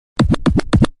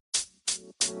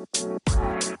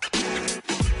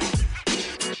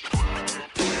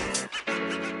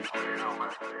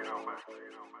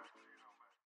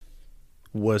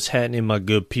What's happening, my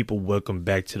good people? Welcome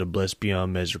back to the Blessed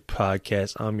Beyond Measure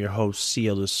podcast. I'm your host,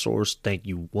 CL The Source. Thank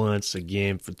you once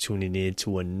again for tuning in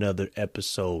to another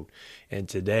episode. And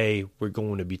today we're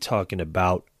going to be talking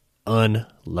about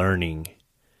unlearning.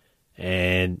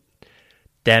 And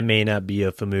that may not be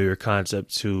a familiar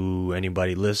concept to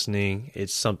anybody listening.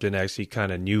 It's something actually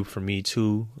kind of new for me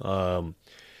too.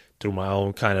 Through my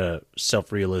own kind of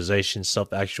self-realization,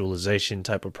 self-actualization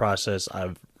type of process,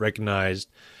 I've recognized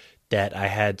that I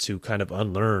had to kind of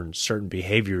unlearn certain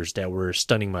behaviors that were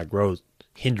stunning my growth,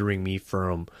 hindering me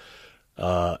from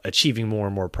achieving more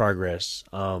and more progress.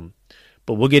 But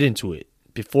we'll get into it.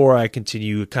 Before I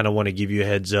continue, I kind of want to give you a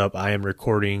heads up. I am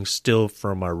recording still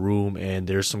from my room, and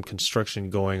there's some construction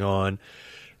going on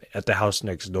at the house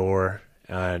next door,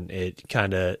 and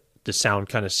the sound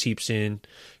kind of seeps in.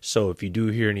 So if you do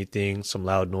hear anything, some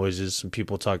loud noises, some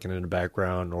people talking in the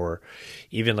background, or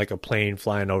even like a plane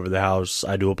flying over the house,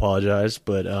 I do apologize.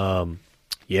 But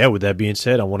yeah, with that being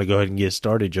said, I want to go ahead and get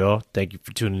started, y'all. Thank you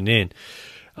for tuning in.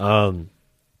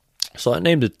 So I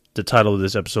named the title of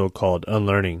this episode called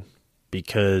Unlearning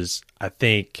because I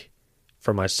think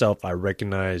for myself, I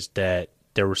recognized that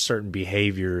there were certain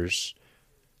behaviors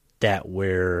that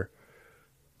were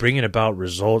bringing about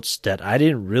results that I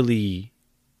didn't really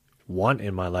want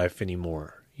in my life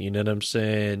anymore. You know what I'm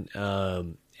saying?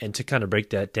 And to kind of break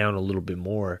that down a little bit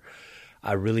more,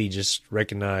 I really just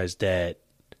recognized that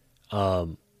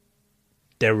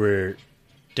there were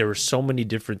so many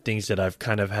different things that I've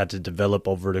kind of had to develop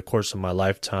over the course of my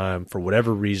lifetime for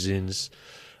whatever reasons,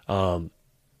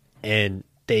 and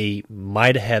they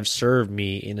might have served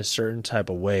me in a certain type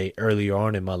of way early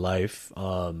on in my life,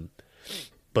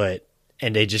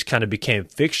 and they just kind of became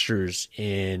fixtures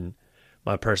in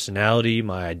my personality,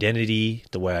 my identity,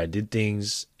 the way I did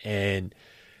things. And,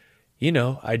 you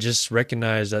know, I just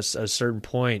recognized at a certain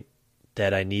point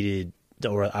that I needed,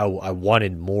 or I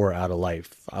wanted more out of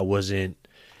life. I wasn't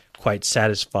quite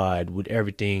satisfied with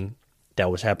everything that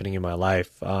was happening in my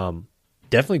life.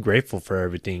 Definitely grateful for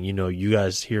everything. You know, you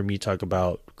guys hear me talk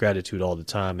about gratitude all the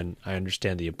time, and I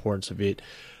understand the importance of it.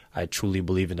 I truly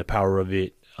believe in the power of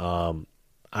it.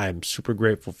 I'm super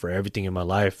grateful for everything in my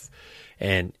life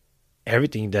and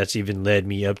everything that's even led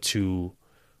me up to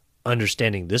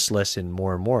understanding this lesson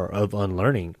more and more of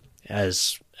unlearning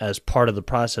as part of the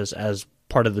process, as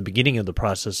part of the beginning of the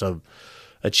process of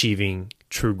achieving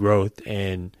true growth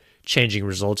and changing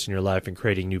results in your life and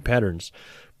creating new patterns.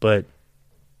 But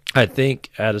I think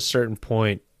at a certain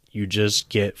point, you just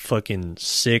get fucking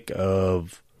sick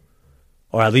of,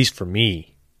 or at least for me,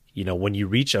 you know, when you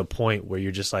reach a point where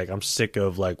you're just like, I'm sick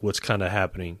of like what's kind of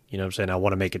happening, you know what I'm saying? I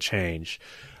want to make a change.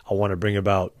 I want to bring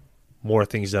about more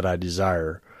things that I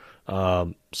desire.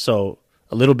 So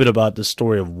a little bit about the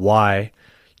story of why,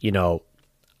 you know,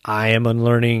 I am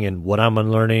unlearning and what I'm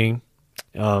unlearning.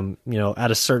 You know,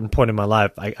 at a certain point in my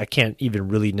life, I can't even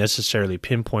really necessarily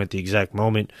pinpoint the exact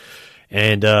moment.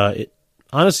 And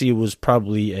honestly, it was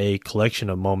probably a collection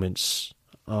of moments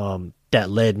that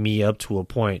led me up to a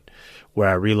point where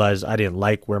I realized I didn't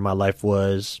like where my life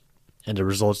was, and the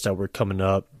results that were coming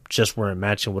up just weren't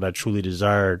matching what I truly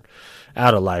desired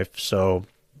out of life. So,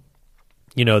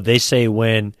 you know, they say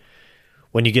when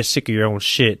you get sick of your own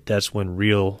shit, that's when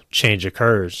real change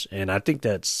occurs. And I think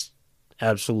that's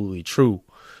absolutely true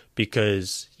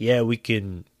because, yeah, we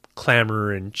can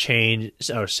clamor and change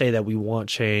or say that we want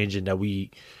change and that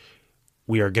we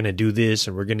are going to do this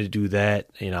and we're going to do that.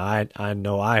 You know, I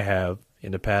know I have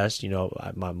in the past. You know,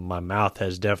 my mouth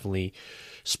has definitely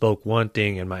spoke one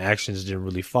thing and my actions didn't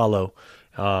really follow.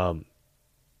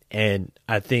 And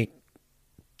I think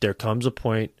there comes a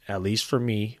point, at least for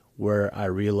me, where I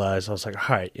realized I was like,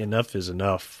 all right, enough is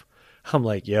enough. I'm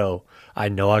like, yo, I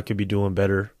know I could be doing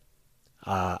better.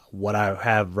 What I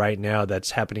have right now that's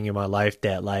happening in my life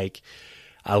that like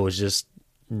I was just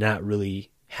not really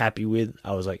happy with,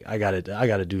 I was like, I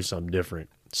gotta do something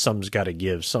different. Something's gotta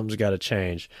give, something's gotta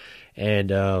change. And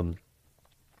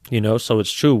you know, so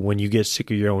it's true, when you get sick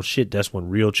of your own shit, that's when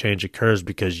real change occurs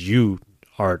because you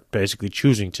are basically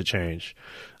choosing to change.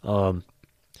 And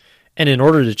in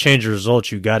order to change the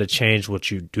results, you gotta change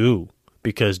what you do,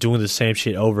 because doing the same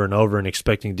shit over and over and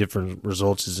expecting different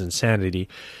results is insanity.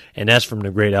 And that's from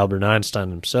the great Albert Einstein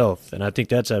himself. And I think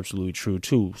that's absolutely true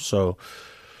too. So,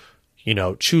 you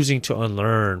know, choosing to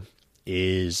unlearn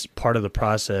is part of the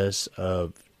process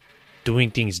of doing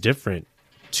things different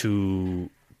to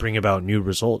bring about new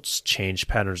results, change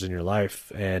patterns in your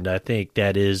life. And I think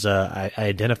that is, I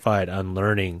identified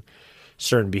unlearning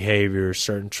certain behaviors,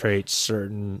 certain traits,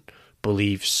 certain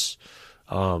beliefs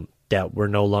that were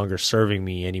no longer serving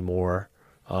me anymore,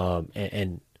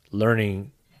 and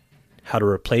learning how to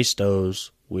replace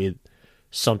those with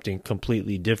something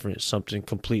completely different, something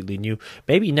completely new.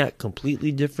 Maybe not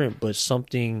completely different, but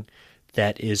something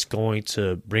that is going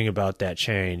to bring about that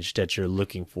change that you're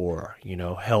looking for,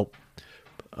 help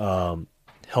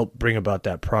bring about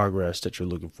that progress that you're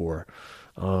looking for.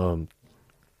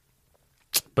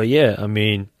 But yeah, I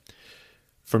mean,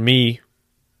 for me,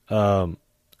 I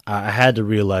had to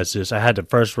realize this. I had to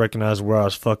first recognize where I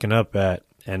was fucking up at,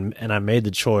 and I made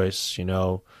the choice,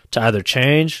 to either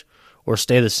change or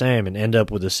stay the same and end up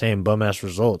with the same bum ass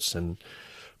results. And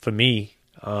for me,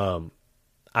 I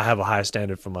have a high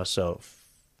standard for myself.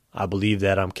 I believe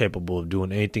that I'm capable of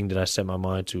doing anything that I set my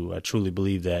mind to. I truly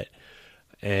believe that.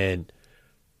 And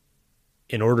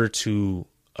in order to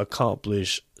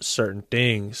accomplish certain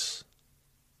things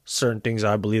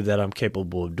I believe that I'm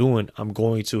capable of doing, I'm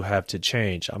going to have to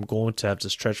change. I'm going to have to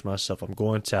stretch myself. I'm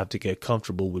going to have to get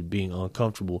comfortable with being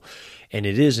uncomfortable. And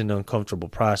it is an uncomfortable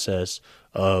process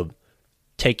of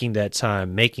taking that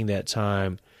time, making that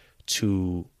time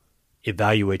to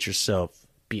evaluate yourself,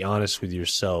 be honest with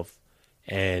yourself,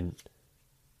 and,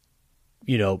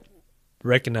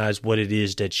 recognize what it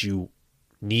is that you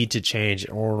need to change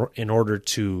in order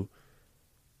to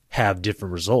have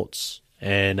different results.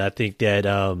 And I think that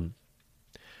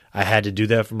I had to do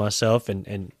that for myself,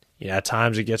 and at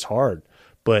times it gets hard,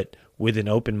 but with an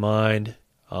open mind,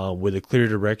 with a clear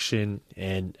direction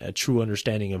and a true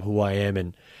understanding of who I am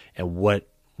and what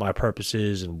my purpose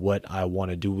is and what I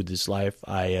want to do with this life,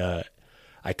 I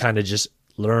kind of just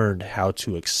learned how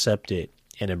to accept it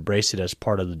and embrace it as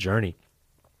part of the journey.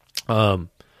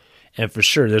 And for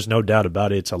sure, there's no doubt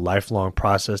about it. It's a lifelong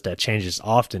process that changes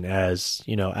often as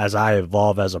I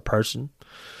evolve as a person,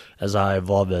 as I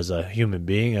evolve as a human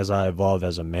being, as I evolve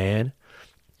as a man,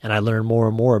 and I learn more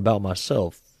and more about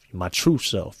myself, my true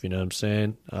self, you know what I'm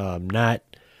saying? Not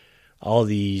all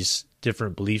these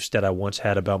different beliefs that I once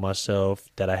had about myself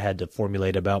that I had to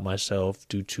formulate about myself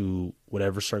due to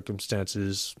whatever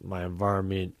circumstances, my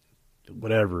environment,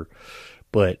 whatever,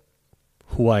 but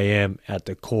who I am at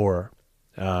the core.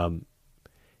 And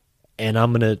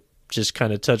I'm going to just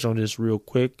kind of touch on this real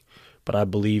quick, but I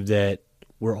believe that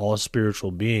we're all spiritual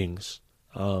beings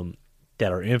that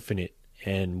are infinite,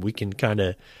 and we can kind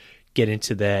of get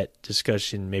into that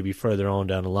discussion maybe further on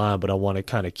down the line, but I want to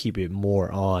kind of keep it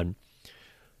more on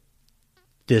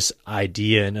this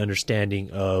idea and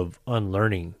understanding of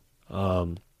unlearning.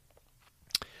 But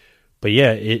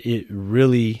yeah, it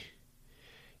really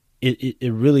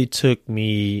took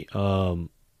me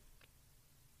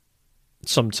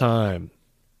some time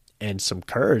and some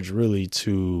courage really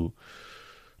to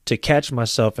catch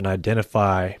myself and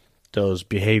identify those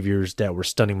behaviors that were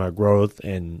stunning my growth,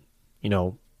 and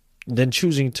then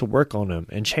choosing to work on them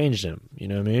and change them. You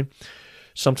know what I mean?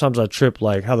 Sometimes I trip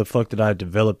like, how the fuck did I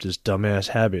develop this dumbass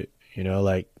habit?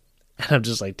 I'm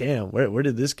just like, damn, where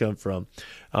did this come from?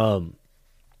 A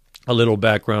little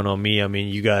background on me. I mean,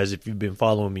 you guys, if you've been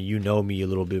following me, you know me a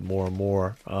little bit more and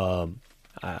more.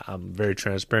 I'm very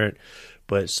transparent,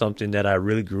 but something that I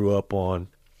really grew up on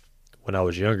when I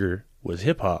was younger was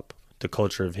hip hop, the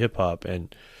culture of hip hop.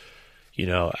 And,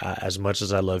 as much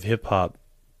as I love hip hop,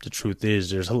 the truth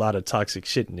is there's a lot of toxic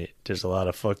shit in it. There's a lot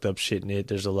of fucked up shit in it.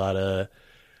 There's a lot of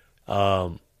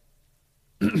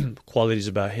qualities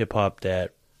about hip hop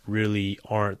that really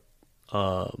aren't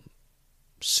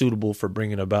suitable for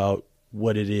bringing about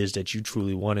what it is that you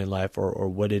truly want in life, or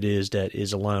what it is that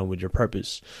is aligned with your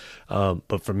purpose.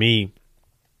 But for me,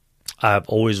 I've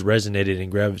always resonated and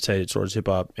gravitated towards hip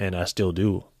hop, and I still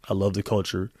do. I love the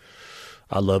culture.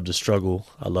 I love the struggle.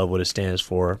 I love what it stands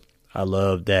for. I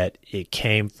love that it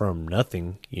came from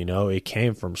nothing, it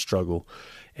came from struggle.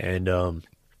 And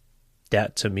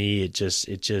that to me, it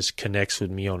just connects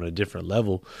with me on a different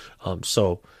level.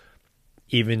 So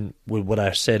even with what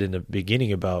I said in the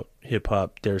beginning about hip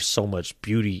hop, there's so much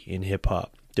beauty in hip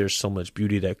hop. There's so much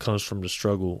beauty that comes from the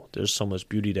struggle. There's so much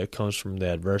beauty that comes from the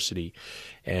adversity.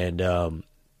 And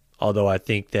although I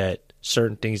think that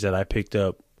certain things that I picked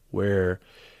up were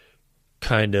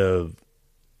kind of,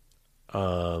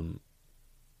 I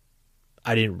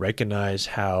didn't recognize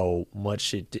how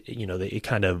much it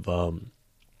kind of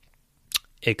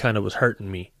was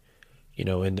hurting me,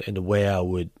 in the way I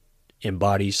would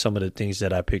embody some of the things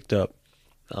that I picked up.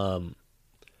 And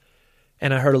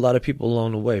I hurt a lot of people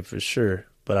along the way, for sure.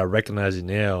 But I recognize it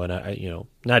now, and I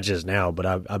not just now, but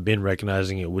I've been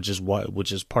recognizing it, which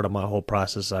is part of my whole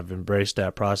process. I've embraced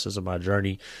that process of my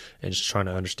journey and just trying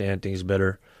to understand things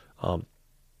better.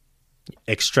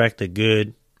 Extract the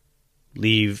good,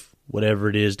 leave whatever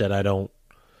it is that I don't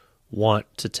want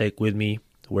to take with me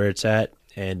where it's at,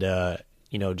 and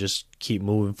just keep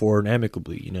moving forward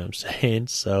amicably. You know what I'm saying?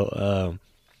 So,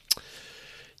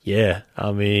 yeah,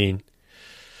 I mean,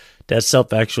 that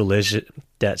self actualization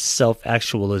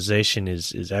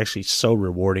is actually so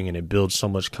rewarding, and it builds so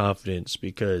much confidence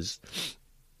because,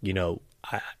 you know,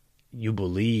 you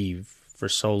believe for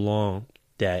so long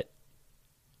that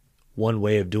one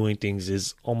way of doing things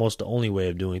is almost the only way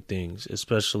of doing things,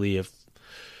 especially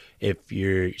if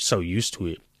you're so used to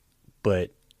it.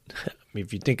 But I mean,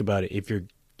 if you think about it, if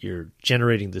you're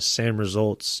generating the same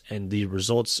results and the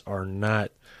results are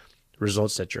not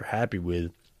results that you're happy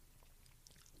with,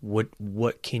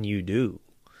 what can you do?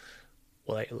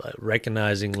 Like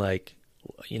recognizing, like,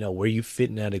 where you fit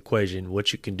in that equation,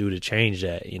 what you can do to change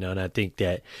that, and I think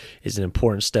that is an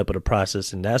important step of the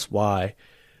process, and that's why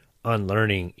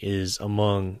unlearning is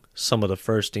among some of the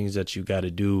first things that you got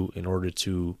to do in order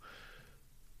to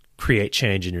create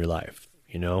change in your life.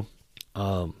 I'm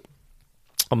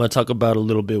going to talk about a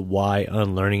little bit why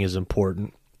unlearning is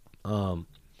important.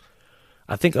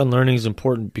 I think unlearning is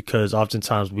important because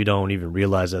oftentimes we don't even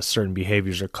realize that certain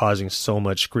behaviors are causing so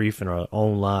much grief in our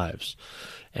own lives.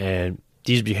 And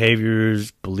these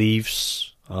behaviors,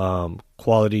 beliefs,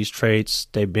 qualities, traits,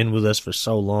 they've been with us for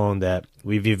so long that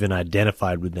we've even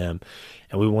identified with them,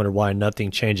 and we wonder why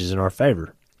nothing changes in our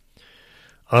favor.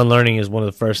 Unlearning is one of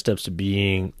the first steps to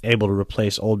being able to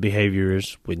replace old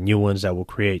behaviors with new ones that will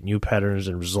create new patterns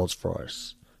and results for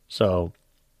us. So,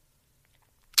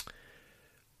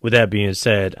 with that being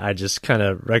said, I just kind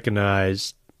of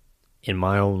recognized in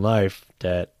my own life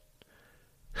that,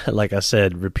 like I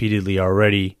said repeatedly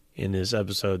already in this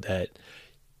episode, that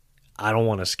I don't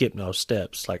want to skip no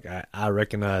steps. Like I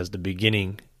recognize the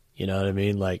beginning, you know what I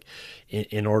mean? Like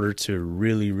in order to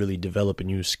really, really develop a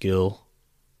new skill,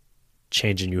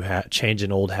 change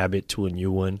an old habit to a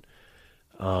new one,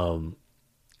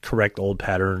 correct old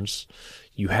patterns,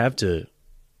 you have to,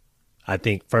 I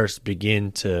think, first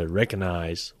begin to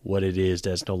recognize what it is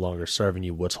that's no longer serving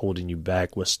you, what's holding you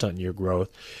back, what's stunting your growth.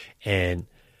 And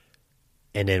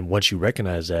then once you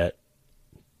recognize that,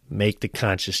 make the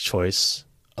conscious choice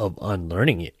of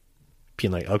unlearning it.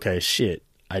 Being like, okay, shit,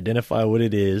 identify what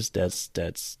it is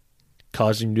that's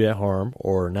causing you that harm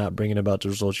or not bringing about the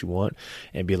results you want,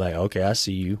 and be like, okay, I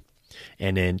see you.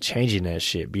 And then changing that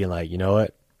shit, being like, you know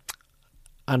what?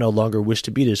 I no longer wish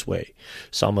to be this way.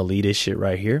 So I'm going to leave this shit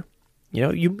right here.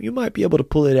 You might be able to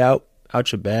pull it out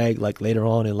your bag like later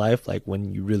on in life, like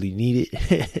when you really need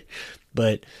it.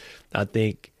 But I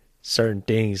think certain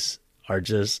things are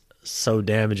just so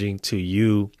damaging to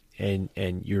you and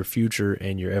your future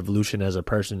and your evolution as a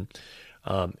person.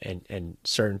 And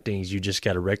certain things you just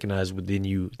got to recognize within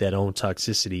you, that own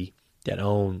toxicity, that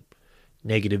own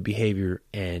negative behavior,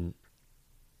 and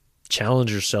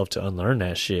challenge yourself to unlearn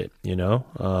that shit,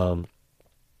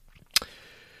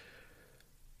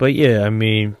 But yeah, I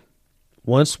mean,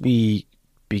 once we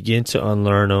begin to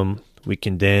unlearn them, we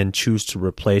can then choose to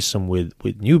replace them with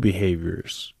new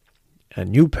behaviors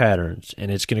and new patterns, and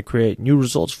it's going to create new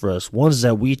results for us, ones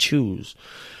that we choose.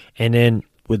 And then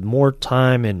with more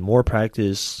time and more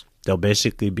practice, they'll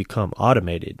basically become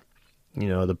automated.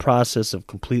 The process of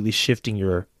completely shifting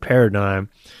your paradigm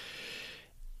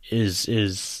is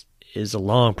a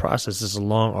long process. It's a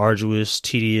long, arduous,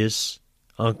 tedious,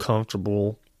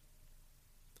 uncomfortable,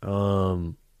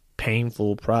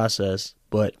 painful process,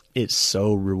 but it's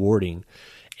so rewarding.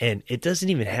 And it doesn't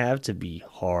even have to be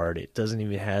hard. It doesn't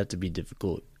even have to be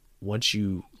difficult. Once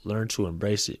you learn to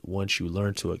embrace it, once you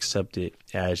learn to accept it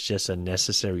as just a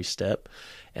necessary step,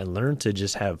 and learn to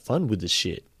just have fun with the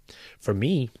shit. For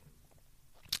me,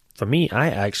 I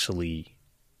actually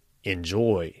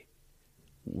enjoy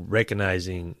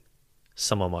recognizing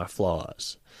some of my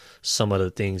flaws, some of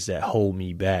the things that hold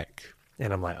me back.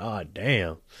 And I'm like, oh,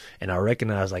 damn. And I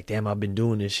recognize, like, damn, I've been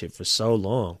doing this shit for so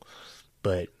long.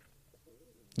 But,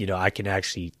 I can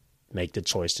actually make the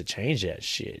choice to change that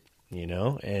shit,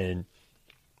 And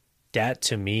that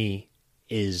to me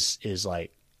is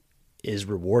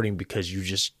rewarding, because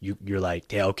you're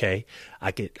like, yeah, okay,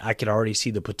 I could already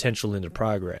see the potential in the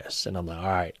progress. And I'm like, all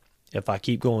right, if I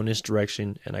keep going this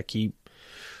direction and I keep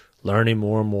learning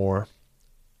more and more,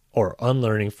 or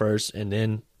unlearning first and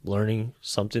then learning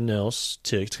something else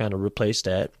to kind of replace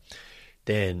that,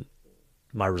 then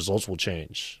my results will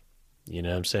change. You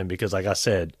know what I'm saying? Because like I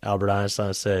said, Albert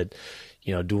Einstein said,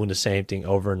 doing the same thing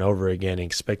over and over again and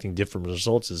expecting different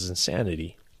results is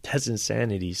insanity. That's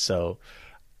insanity. So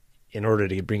in order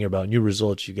to bring about new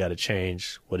results, you got to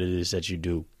change what it is that you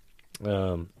do.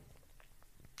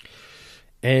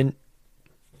 And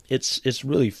it's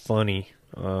really funny.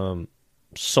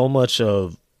 So much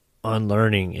of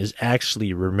unlearning is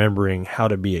actually remembering how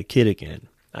to be a kid again.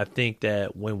 I think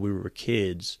that when we were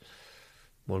kids,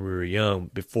 when we were young,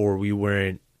 before we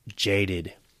weren't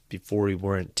jaded, before we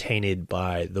weren't tainted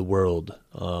by the world,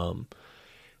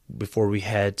 before we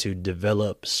had to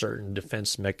develop certain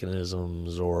defense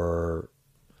mechanisms or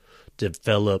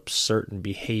develop certain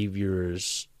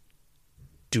behaviors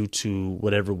due to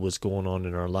whatever was going on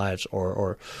in our lives,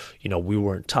 or we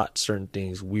weren't taught certain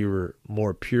things. We were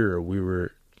more pure. We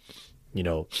were,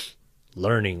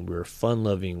 learning. We were fun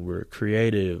loving. We were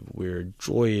creative. We were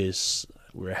joyous.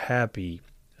 We were happy.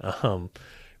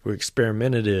 We're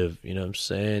experimentative, you know what I'm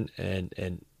saying,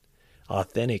 and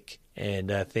authentic.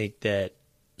 And I think that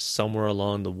somewhere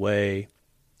along the way,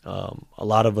 a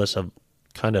lot of us have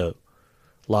kind of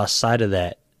lost sight of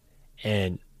that,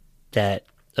 and that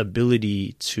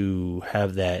ability to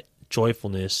have that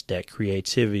joyfulness, that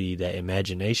creativity, that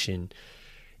imagination,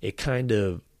 it kind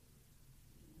of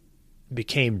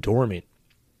became dormant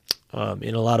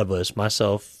in a lot of us.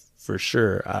 Myself, for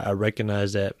sure, I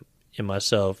recognize that in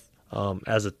myself.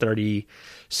 As a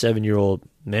 37-year-old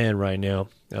man right now,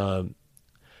 I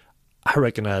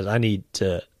recognize I need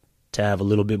to have a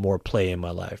little bit more play in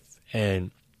my life,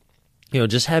 and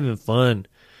just having fun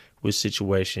with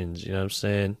situations. You know what I'm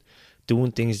saying?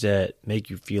 Doing things that make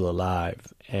you feel alive,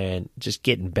 and just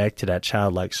getting back to that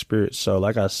childlike spirit. So,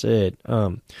 like I said,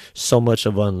 so much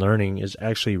of unlearning is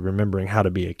actually remembering how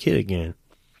to be a kid again,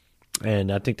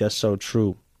 and I think that's so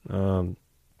true.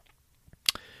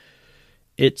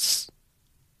 It's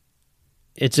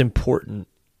important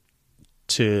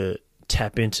to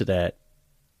tap into that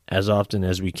as often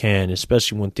as we can,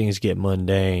 especially when things get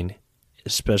mundane,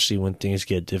 especially when things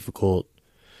get difficult,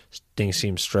 things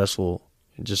seem stressful.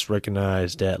 And just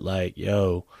recognize that,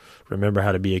 remember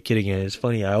how to be a kid again. It's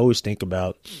funny, I always think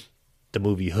about the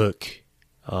movie Hook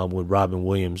with Robin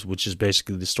Williams, which is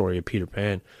basically the story of Peter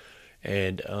Pan.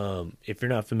 And if you're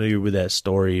not familiar with that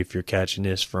story, if you're catching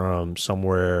this from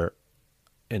somewhere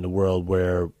in the world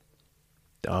where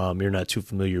you're not too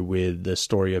familiar with the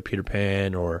story of Peter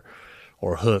Pan or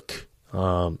Hook,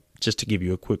 just to give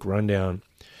you a quick rundown,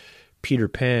 Peter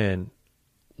Pan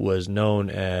was known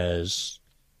as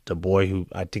the boy who,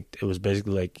 I think it was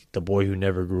basically like the boy who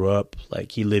never grew up.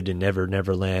 Like, he lived in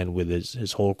Neverland with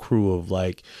his whole crew of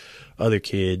other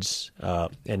kids,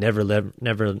 and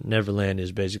Neverland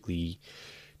is basically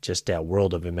just that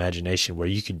world of imagination where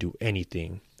you can do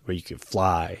anything, where you could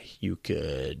fly, you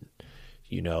could,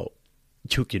 you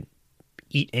could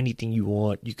eat anything you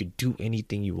want, you could do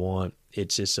anything you want.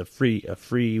 It's just a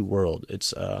free world.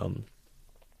 It's a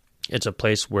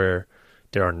place where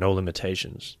there are no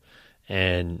limitations.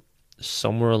 And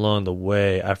somewhere along the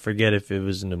way, I forget if it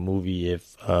was in the movie,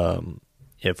 if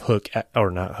Hook,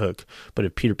 or not Hook, but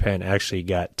if Peter Pan actually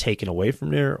got taken away from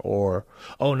there, or,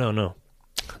 oh, no.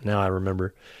 Now I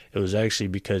remember. It was actually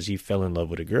because he fell in love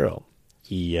with a girl.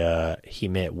 He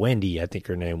met Wendy, I think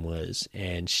her name was,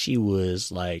 and she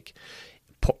was like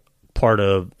part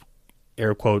of,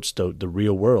 air quotes, the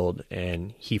real world,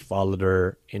 and he followed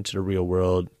her into the real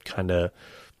world, kind of,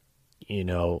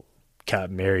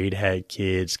 got married, had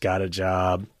kids, got a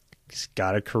job,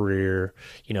 got a career,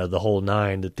 the whole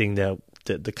nine, the thing that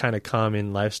the kind of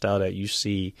common lifestyle that you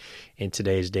see in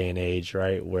today's day and age,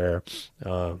 right? Where,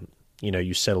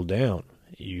 you settle down,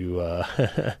 you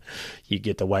you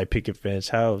get the white picket fence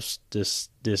house, this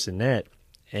and that.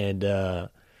 And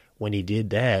when he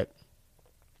did that,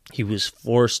 he was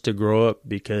forced to grow up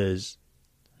because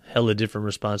hella different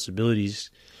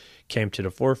responsibilities came to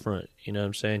the forefront. You know what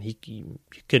I'm saying? He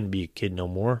couldn't be a kid no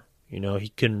more. He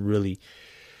couldn't really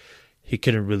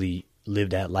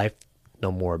live that life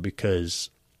no more because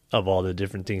of all the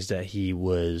different things that he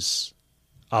was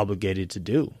obligated to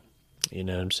do. You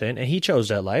know what I'm saying? And he chose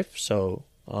that life, so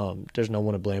there's no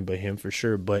one to blame but him, for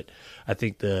sure. But I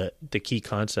think the key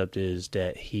concept is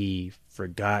that he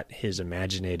forgot his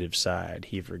imaginative side.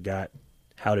 He forgot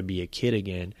how to be a kid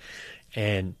again.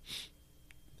 And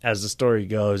as the story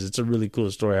goes, it's a really cool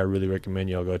story. I really recommend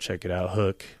y'all go check it out,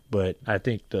 Hook. But I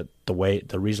think that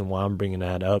the reason why I'm bringing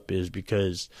that up is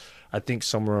because I think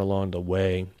somewhere along the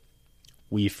way,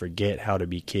 we forget how to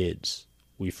be kids.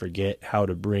 We forget how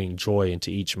to bring joy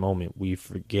into each moment. We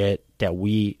forget that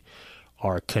we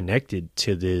are connected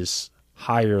to this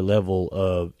higher level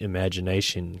of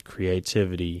imagination,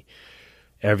 creativity.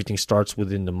 Everything starts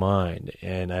within the mind.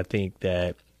 And I think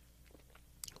that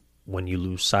when you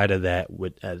lose sight of that,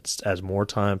 as more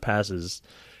time passes,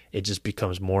 it just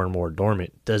becomes more and more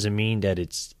dormant. Doesn't mean that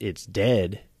it's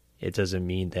dead. It doesn't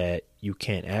mean that you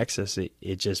can't access it.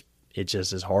 It just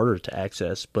is harder to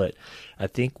access. But I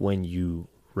think when you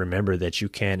remember that you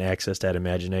can access that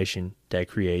imagination, that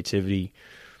creativity,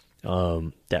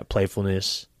 that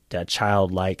playfulness, that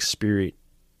childlike spirit,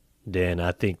 then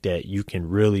I think that you can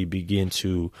really begin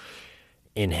to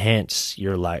enhance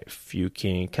your life. You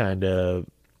can kind of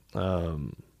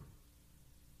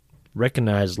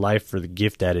recognize life for the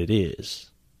gift that it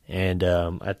is. And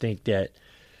I think that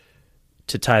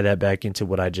to tie that back into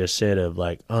what I just said of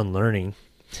like unlearning,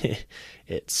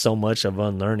 it's so much of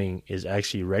unlearning is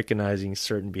actually recognizing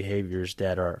certain behaviors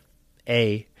that are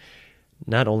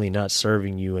not only not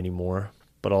serving you anymore,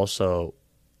 but also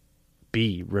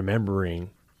B,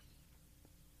 remembering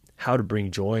how to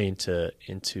bring joy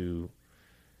into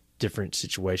different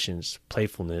situations,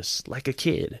 playfulness, like a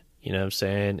kid. You know what I'm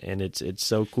saying? And it's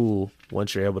so cool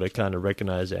once you're able to kind of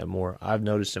recognize that more. I've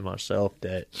noticed in myself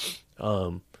that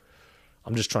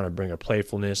I'm just trying to bring a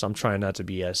playfulness. I'm trying not to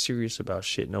be as serious about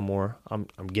shit no more. I'm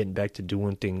getting back to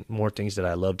doing more things that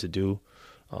I love to do.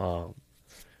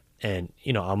 And,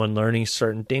 you know, I'm unlearning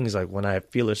certain things. Like when I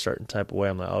feel a certain type of way,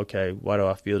 I'm like, okay, why do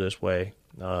I feel this way?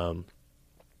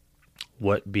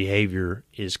 What behavior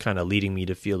is kind of leading me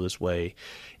to feel this way?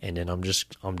 And then I'm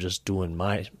just doing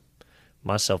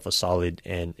myself a solid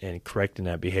and correcting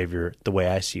that behavior the way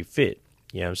I see fit.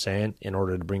 You know what I'm saying? In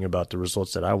order to bring about the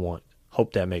results that I want.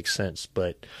 Hope that makes sense,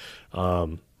 but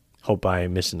hope I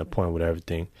ain't missing the point with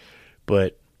everything.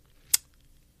 But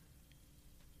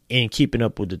in keeping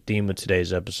up with the theme of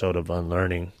today's episode of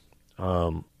unlearning,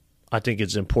 I think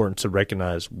it's important to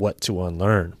recognize what to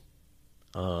unlearn.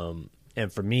 And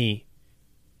for me,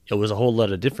 it was a whole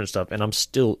lot of different stuff. And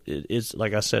it's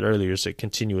like I said earlier, it's a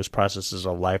continuous process. It's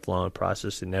a lifelong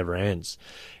process. It never ends.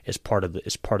 It's part of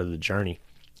the journey.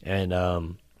 And I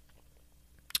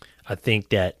think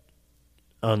that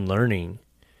unlearning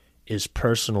is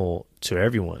personal to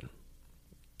everyone.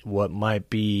 What might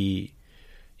be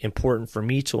important for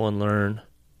me to unlearn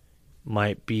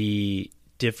might be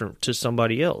different to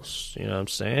somebody else. You know what I'm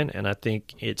saying? And I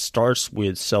think it starts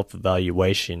with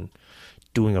self-evaluation,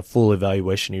 doing a full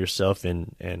evaluation of yourself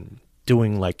and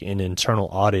doing like an internal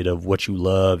audit of what you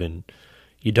love and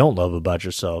you don't love about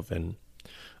yourself. And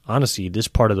honestly, this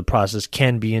part of the process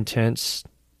can be intense,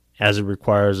 as it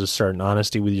requires a certain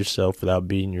honesty with yourself without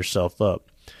beating yourself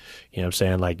up. You know what I'm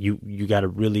saying? Like you got to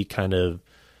really kind of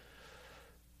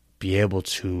be able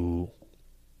to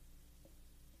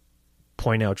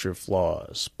point out your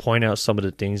flaws, point out some of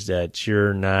the things that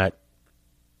you're not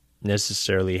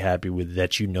necessarily happy with,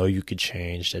 that you know you could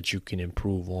change, that you can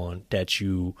improve on, that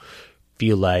you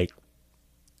feel like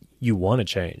you want to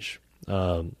change.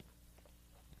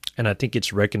 And I think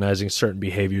it's recognizing certain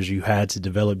behaviors you had to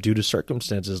develop due to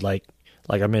circumstances, like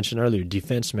I mentioned earlier,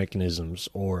 defense mechanisms,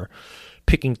 or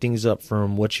picking things up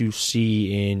from what you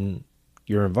see in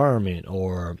your environment,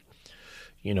 or,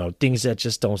 you know, things that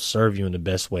just don't serve you in the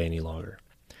best way any longer.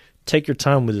 Take your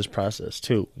time with this process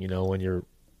too, you know, when you're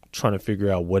trying to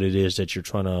figure out what it is that you're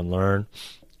trying to unlearn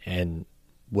and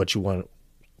what you want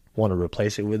to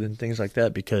replace it with and things like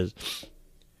that, because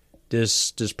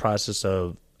this process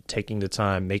of taking the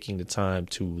time, making the time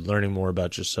to learning more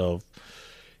about yourself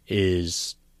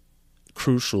is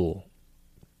crucial,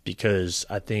 because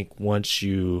I think once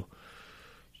you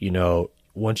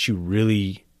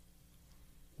really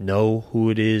know who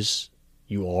it is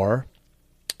you are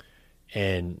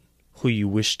and who you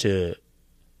wish to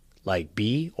like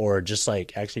be, or just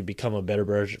like actually become a better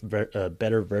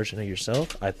version of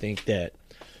yourself, I think that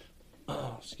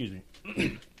excuse me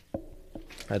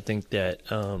I think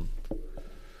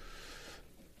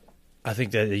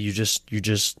that you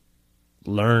just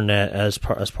learn that as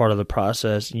part of the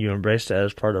process. You embrace that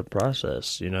as part of the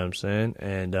process. You know what I'm saying?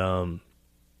 And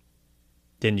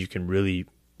then you can really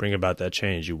bring about that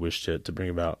change you wish to bring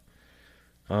about.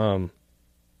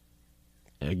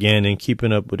 Again, in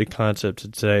keeping up with the concept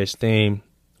of today's theme,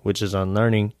 which is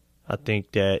unlearning, I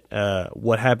think that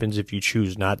what happens if you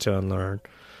choose not to unlearn?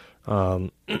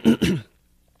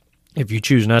 If you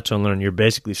choose not to unlearn, you're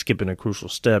basically skipping a crucial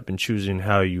step in choosing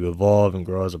how you evolve and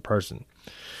grow as a person.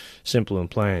 Simple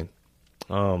and plain.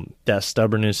 That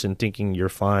stubbornness in thinking you're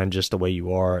fine just the way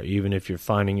you are, even if you're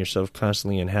finding yourself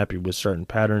constantly unhappy with certain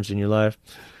patterns in your life,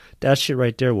 that shit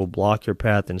right there will block your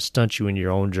path and stunt you in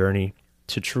your own journey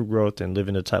to true growth and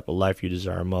living the type of life you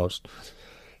desire most.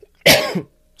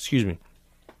 Excuse me.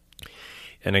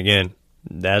 And again,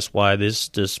 that's why this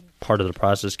part of the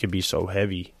process can be so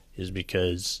heavy, is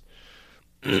because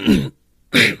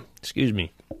excuse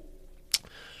me,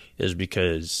 is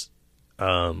because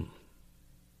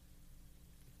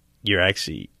you're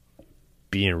actually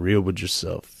being real with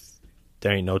yourself.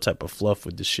 There ain't no type of fluff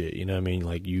with the shit, you know what I mean?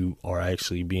 Like, you are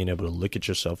actually being able to look at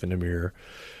yourself in the mirror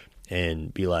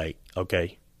and be like,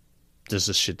 okay, this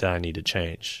is shit that I need to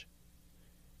change,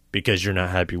 because you're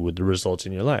not happy with the results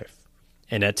in your life.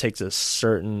 And that takes a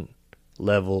certain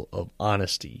level of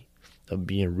honesty, of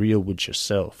being real with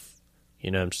yourself.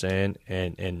 You know what I'm saying?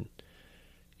 And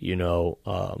you know,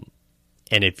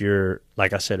 and if you're,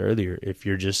 like I said earlier, if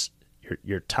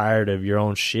you're tired of your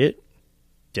own shit,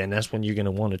 then that's when you're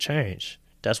gonna want to change.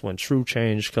 That's when true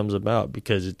change comes about,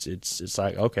 because it's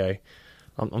like, okay,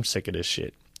 I'm sick of this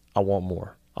shit. I want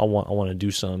more. I want to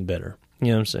do something better. You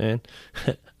know what I'm saying?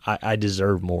 I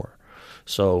deserve more.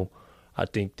 So I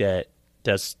think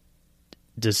this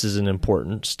is an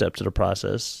important step to the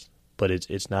process, but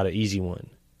it's not an easy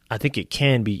one. I think it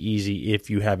can be easy if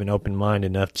you have an open mind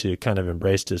enough to kind of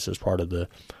embrace this as part of the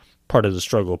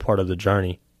struggle, part of the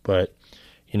journey. But,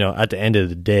 you know, at the end of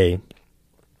the day,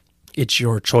 it's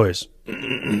your choice.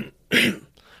 And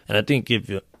I think if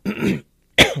you,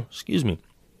 excuse me.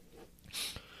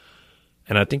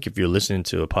 And I think if you're listening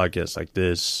to a podcast like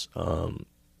this,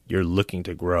 you're looking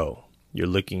to grow. You're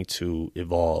looking to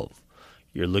evolve.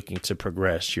 You're looking to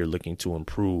progress. You're looking to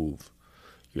improve.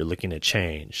 You're looking to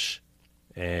change.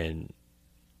 And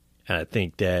I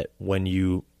think that when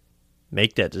you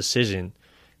make that decision,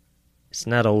 it's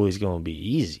not always going to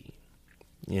be easy.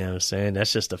 You know what I'm saying?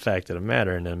 That's just a fact of the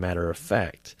matter, and a matter of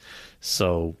fact.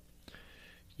 So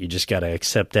you just got to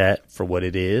accept that for what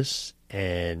it is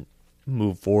and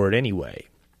move forward anyway.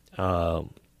 But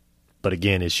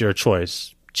again, it's your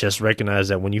choice. Just recognize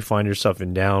that when you find yourself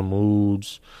in down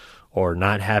moods or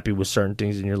not happy with certain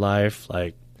things in your life,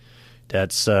 like,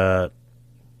 that's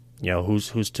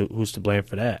who's to blame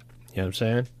for that? You know what I'm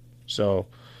saying? So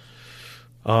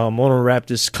I want to wrap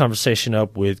this conversation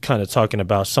up with kind of talking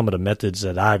about some of the methods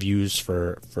that I've used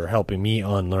for helping me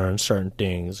unlearn certain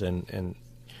things, and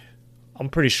I'm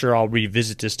pretty sure I'll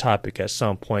revisit this topic at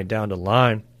some point down the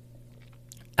line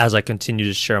as I continue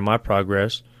to share my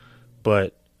progress.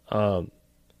 But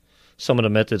some of the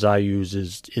methods I use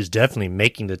is definitely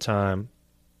making the time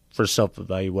for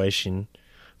self-evaluation,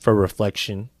 for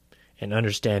reflection, and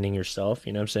understanding yourself.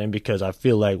 You know what I'm saying? Because I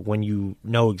feel like when you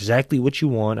know exactly what you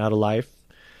want out of life,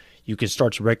 you can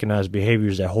start to recognize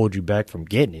behaviors that hold you back from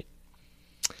getting it.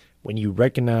 When you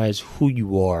recognize who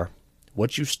you are,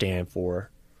 what you stand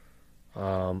for,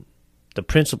 the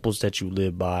principles that you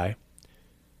live by,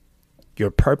 your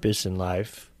purpose in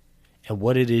life, and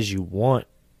what it is you want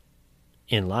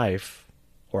in life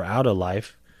or out of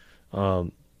life,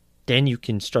 then you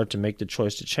can start to make the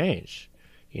choice to change.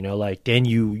 You know, like, then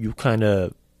you kind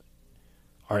of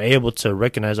are able to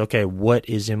recognize, okay, what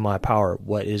is in my power?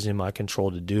 What is in my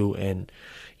control to do? And,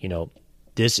 you know,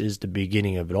 this is the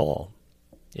beginning of it all,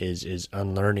 is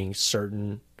unlearning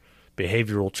certain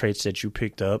behavioral traits that you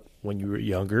picked up when you were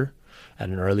younger at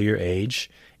an earlier age,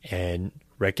 and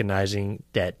recognizing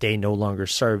that they no longer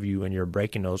serve you and you're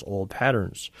breaking those old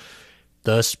patterns,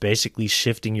 thus basically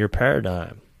shifting your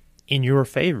paradigm in your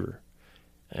favor.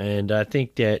 And I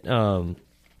think that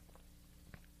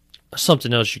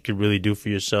something else you could really do for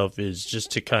yourself is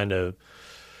just to kind of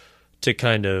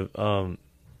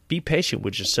be patient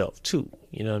with yourself too.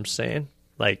 You know what I'm saying?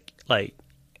 Like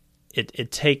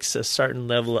it takes a certain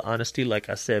level of honesty, like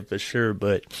I said, for sure,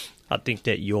 but I think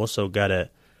that you also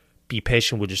gotta be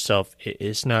patient with yourself.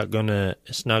 It's not gonna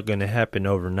happen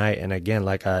overnight. And again,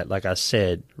 like I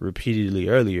said repeatedly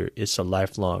earlier, it's a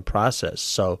lifelong process.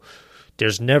 So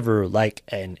there's never like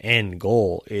an end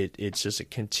goal. It's just a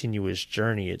continuous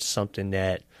journey. It's something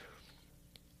that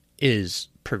is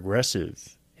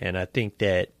progressive. And I think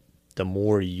that the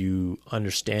more you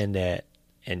understand that,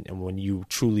 and when you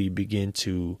truly begin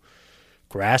to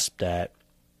grasp that,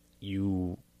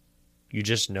 you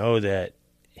just know that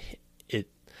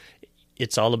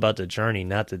it's all about the journey,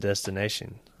 not the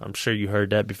destination. I'm sure you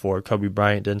heard that before. Kobe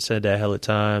Bryant done said that hella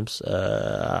times.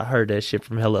 I heard that shit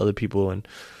from hella other people, and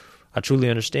I truly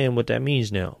understand what that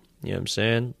means now. You know what I'm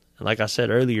saying? And like I said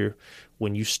earlier,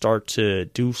 when you start to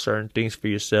do certain things for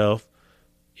yourself,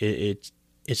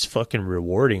 it's fucking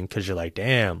rewarding, because you're like,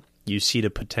 damn, you see the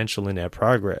potential in that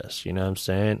progress. You know what I'm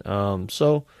saying?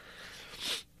 So,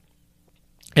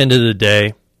 end of the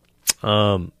day,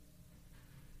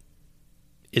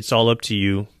 it's all up to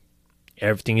you.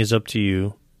 Everything is up to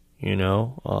you. You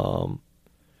know,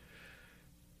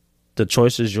 the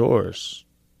choice is yours.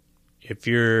 If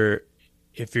you're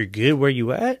good where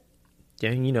you at,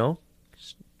 then, you know,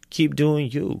 keep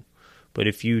doing you. But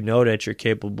if you know that you're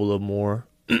capable of more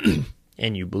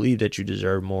and you believe that you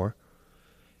deserve more,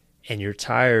 and you're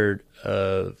tired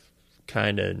of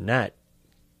kind of not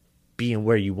being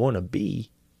where you want to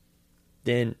be,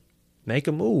 then make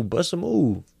a move, bust a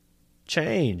move,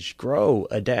 change, grow,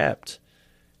 adapt,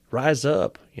 rise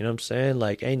up. You know what I'm saying?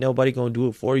 Like, ain't nobody going to do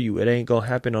it for you. It ain't going to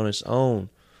happen on its own.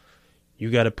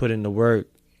 You got to put in the work.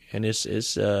 And it's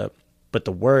But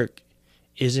the work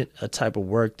isn't a type of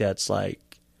work that's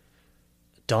like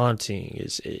daunting.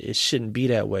 It shouldn't be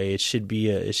that way. It should be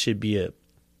a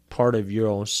part of your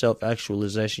own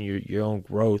self-actualization, your own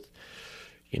growth.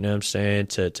 You know what I'm saying?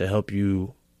 To help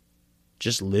you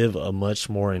just live a much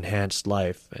more enhanced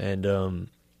life. And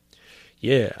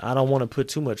yeah, I don't want to put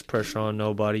too much pressure on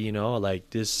nobody, you know. Like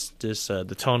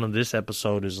the tone of this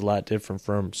episode is a lot different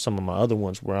from some of my other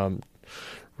ones where I'm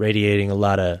radiating a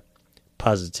lot of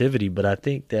positivity. But I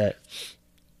think that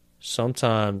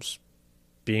sometimes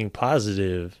being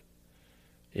positive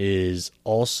is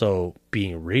also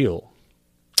being real.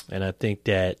 And I think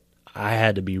that I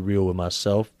had to be real with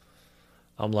myself.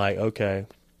 I'm like, okay,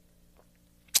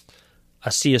 I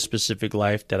see a specific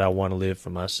life that I want to live for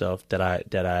myself, that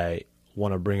I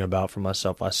want to bring about for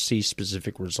myself. I see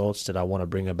specific results that I want to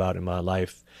bring about in my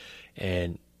life,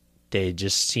 and they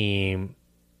just seem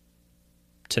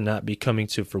to not be coming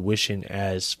to fruition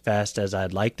as fast as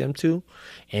I'd like them to.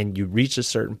 And you reach a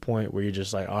certain point where you're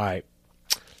just like, all right,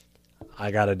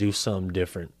 I got to do something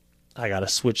different. I got to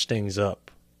switch things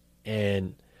up.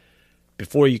 And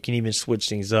before you can even switch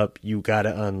things up, you got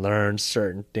to unlearn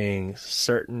certain things,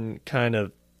 certain kind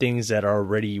of things that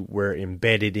already were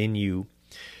embedded in you,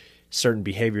 certain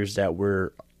behaviors that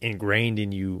were ingrained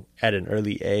in you at an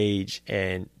early age,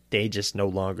 and they just no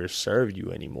longer serve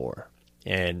you anymore.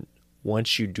 And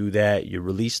once you do that, you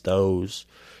release those,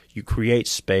 you create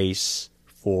space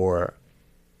for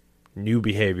new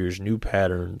behaviors, new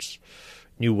patterns,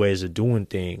 new ways of doing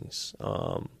things,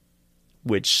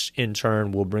 which in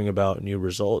turn will bring about new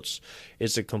results.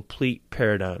 It's a complete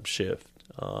paradigm shift.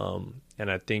 And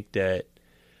I think that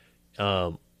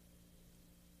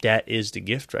that is the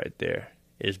gift right there,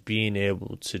 is being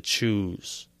able to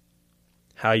choose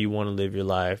how you want to live your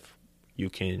life. You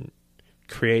can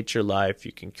create your life.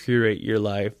 You can curate your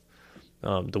life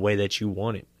the way that you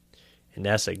want it. And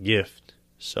that's a gift.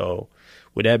 So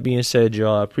with that being said,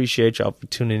 y'all, I appreciate y'all for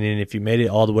tuning in. If you made it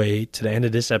all the way to the end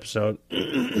of this episode,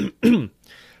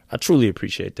 I truly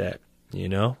appreciate that. You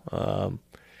know,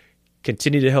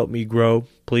 continue to help me grow,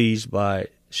 please, by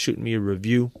shooting me a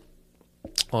review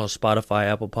on Spotify,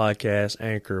 Apple Podcasts,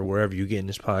 Anchor, wherever you're getting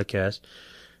this podcast.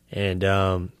 And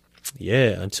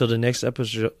yeah, until the next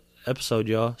episode,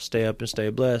 y'all, stay up and stay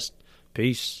blessed.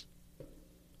 Peace.